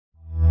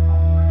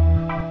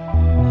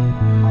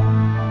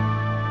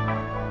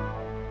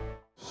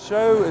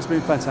show has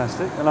been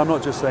fantastic, and I'm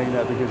not just saying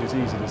that because it's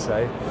easy to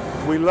say.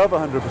 We love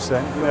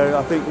 100%. You know,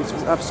 I think it's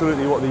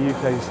absolutely what the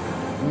UK's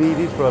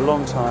needed for a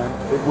long time.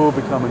 It will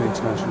become an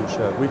international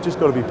show. We've just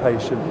got to be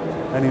patient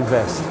and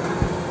invest.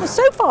 Well,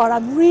 so far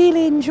I've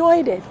really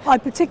enjoyed it. I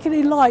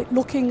particularly like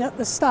looking at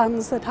the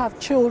stands that have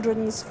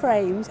children's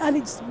frames, and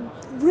it's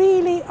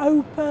really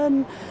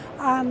open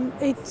and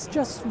it's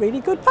just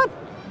really good fun.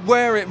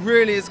 Where it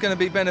really is going to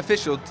be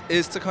beneficial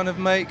is to kind of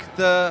make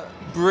the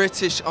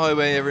British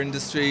eyewear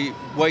industry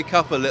wake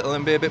up a little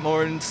and be a bit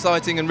more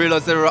exciting and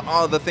realise there are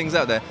other things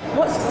out there.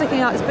 What's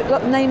sticking out is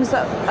got names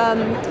that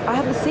I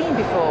haven't seen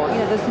before. You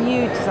know, there's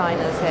new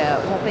designers here,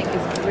 which I think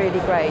is really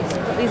great.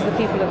 These are the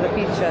people of the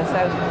future,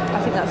 so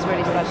I think that's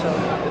really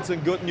special. It's a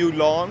good new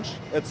launch.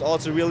 It's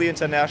also really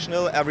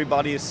international.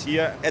 Everybody is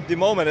here. At the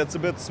moment, it's a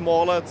bit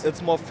smaller.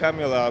 It's more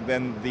familiar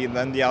than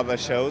the other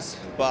shows,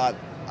 but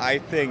I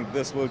think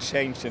this will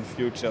change in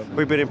future.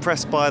 We've been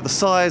impressed by the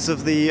size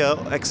of the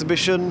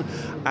exhibition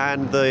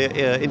and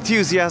the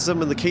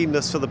enthusiasm and the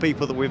keenness for the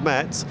people that we've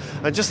met,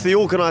 and just the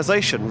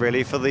organisation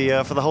really for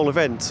the whole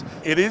event.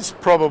 It is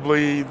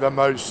probably the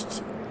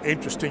most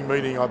interesting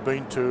meeting I've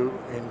been to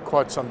in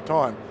quite some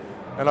time,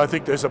 and I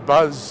think there's a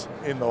buzz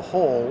in the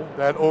hall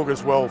that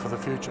augurs well for the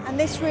future. And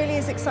this really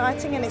is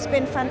exciting, and it's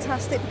been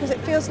fantastic because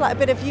it feels like a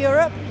bit of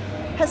Europe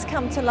has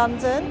come to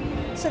London.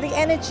 So the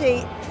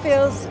energy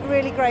feels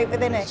really great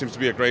within it. It seems to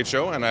be a great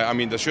show, and I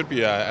mean there should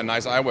be a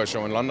nice eyewear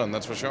show in London,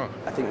 that's for sure.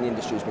 I think the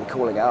industry's been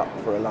calling out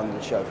for a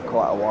London show for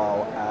quite a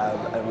while,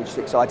 and we're just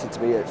excited to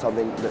be at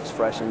something that's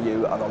fresh and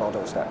new and on our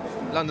doorstep.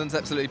 London's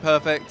absolutely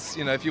perfect.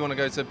 You know, if you want to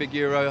go to a big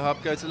Euro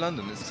hub, go to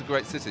London. It's a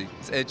great city.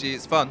 It's edgy,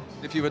 it's fun.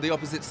 If you were the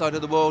opposite side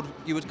of the world,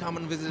 you would come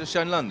and visit a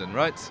show in London,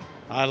 right?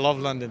 I love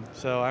London,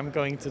 so I'm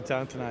going to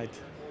town tonight.